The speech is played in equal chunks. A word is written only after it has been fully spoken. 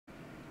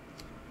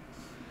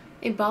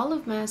A ball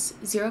of mass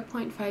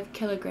 0.5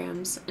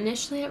 kilograms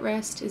initially at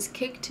rest is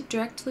kicked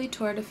directly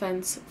toward a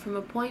fence from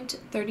a point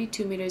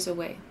 32 meters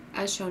away,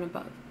 as shown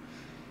above.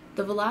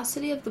 The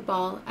velocity of the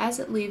ball as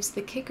it leaves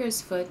the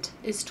kicker's foot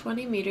is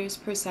 20 meters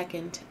per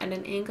second at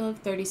an angle of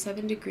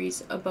 37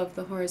 degrees above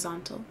the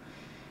horizontal.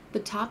 The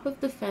top of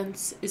the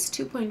fence is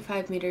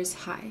 2.5 meters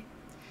high.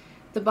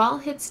 The ball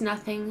hits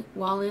nothing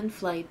while in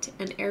flight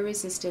and air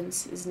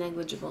resistance is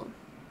negligible.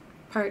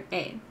 Part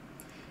A.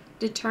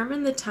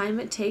 Determine the time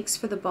it takes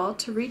for the ball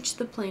to reach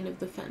the plane of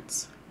the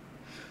fence.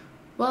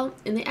 Well,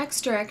 in the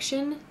x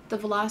direction, the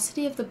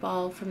velocity of the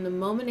ball from the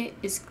moment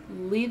it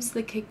leaves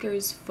the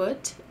kicker's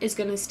foot is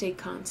going to stay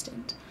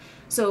constant.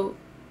 So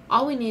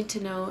all we need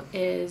to know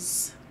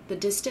is the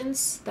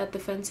distance that the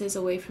fence is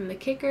away from the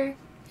kicker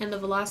and the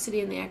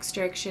velocity in the x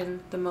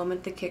direction the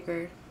moment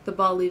the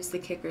ball leaves the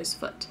kicker's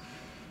foot.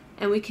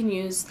 And we can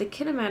use the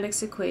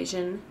kinematics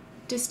equation,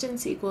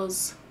 distance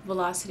equals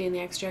velocity in the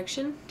x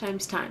direction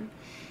times time.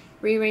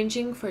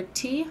 Rearranging for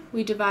t,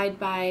 we divide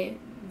by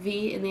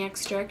v in the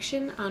x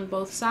direction on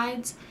both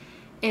sides,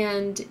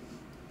 and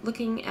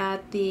looking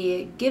at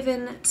the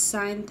given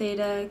sine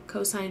theta,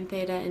 cosine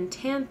theta, and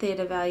tan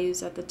theta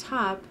values at the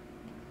top,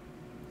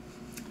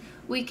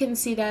 we can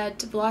see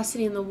that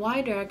velocity in the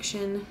y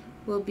direction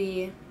will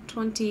be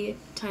 20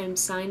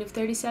 times sine of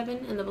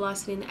 37, and the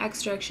velocity in the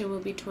x direction will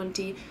be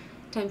 20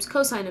 times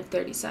cosine of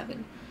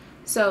 37.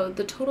 So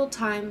the total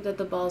time that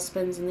the ball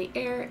spends in the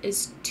air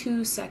is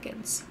 2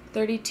 seconds.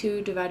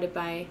 32 divided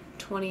by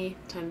 20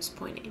 times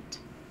 0.8.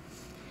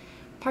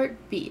 Part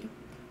B.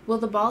 Will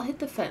the ball hit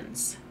the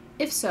fence?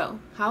 If so,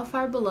 how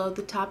far below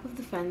the top of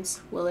the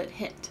fence will it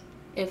hit?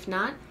 If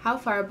not, how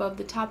far above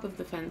the top of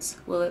the fence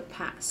will it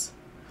pass?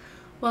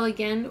 Well,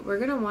 again, we're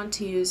going to want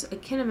to use a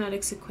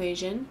kinematics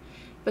equation,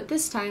 but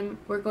this time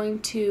we're going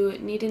to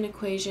need an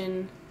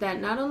equation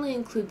that not only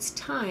includes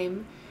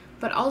time,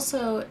 but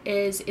also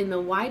is in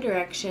the y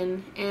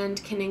direction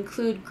and can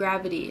include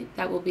gravity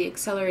that will be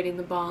accelerating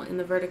the ball in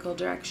the vertical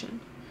direction.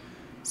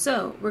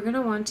 So we're going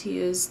to want to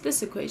use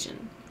this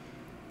equation.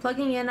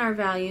 Plugging in our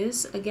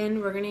values, again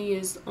we're going to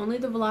use only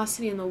the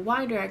velocity in the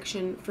y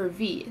direction for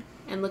v,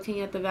 and looking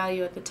at the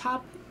value at the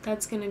top,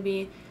 that's going to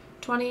be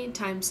 20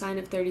 times sine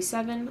of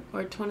 37,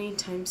 or 20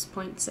 times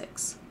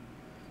 0.6.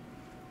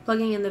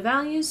 Plugging in the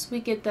values, we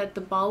get that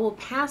the ball will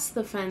pass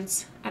the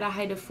fence at a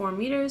height of 4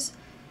 meters,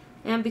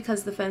 and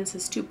because the fence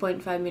is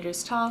 2.5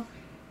 meters tall,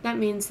 that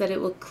means that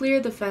it will clear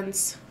the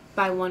fence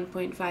by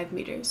 1.5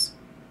 meters.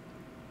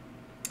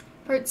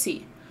 Part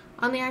C.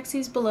 On the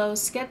axes below,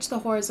 sketch the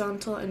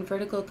horizontal and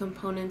vertical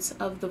components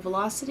of the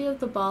velocity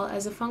of the ball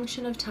as a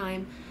function of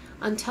time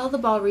until the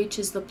ball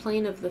reaches the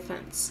plane of the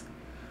fence.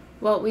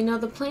 Well, we know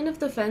the plane of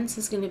the fence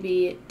is going to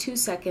be 2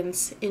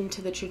 seconds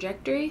into the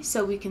trajectory,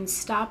 so we can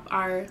stop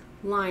our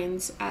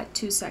lines at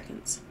 2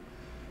 seconds.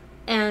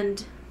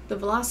 And the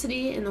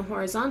velocity in the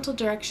horizontal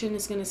direction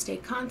is going to stay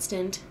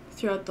constant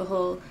throughout the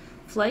whole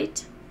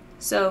flight.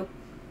 So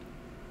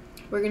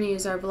we're going to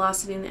use our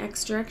velocity in the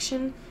x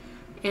direction,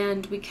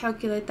 and we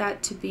calculate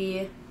that to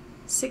be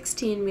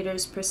 16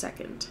 meters per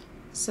second.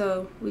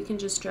 So we can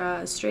just draw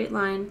a straight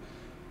line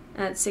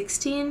at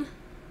 16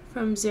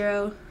 from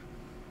 0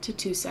 to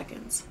 2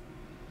 seconds.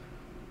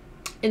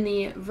 In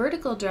the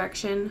vertical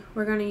direction,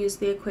 we're going to use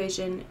the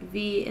equation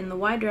v in the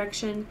y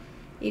direction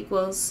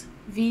equals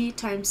v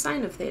times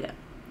sine of theta.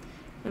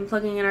 And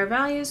plugging in our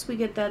values, we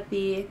get that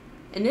the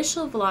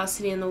initial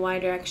velocity in the y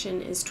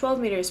direction is 12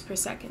 meters per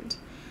second.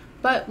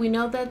 But we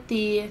know that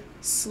the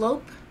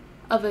slope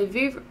of a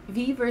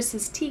v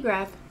versus t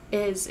graph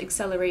is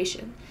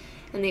acceleration.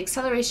 And the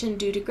acceleration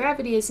due to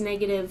gravity is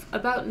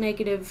about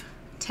negative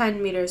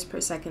 10 meters per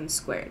second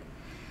squared.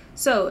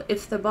 So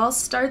if the ball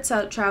starts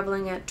out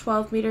traveling at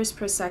 12 meters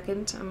per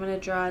second, I'm going to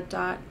draw a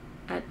dot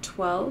at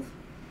 12.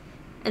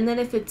 And then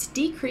if it's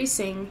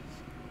decreasing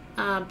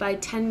by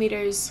 10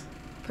 meters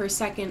per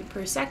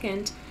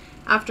second,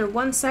 after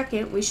 1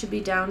 second we should be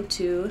down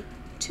to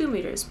 2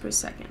 meters per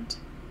second.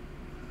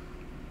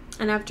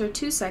 And after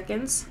 2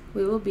 seconds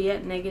we will be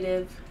at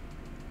negative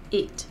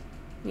 8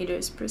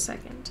 meters per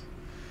second.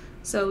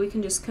 So we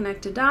can just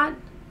connect a dot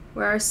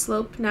where our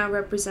slope now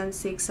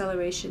represents the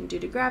acceleration due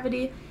to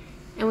gravity,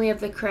 and we have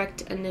the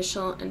correct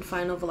initial and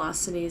final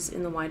velocities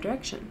in the y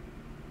direction.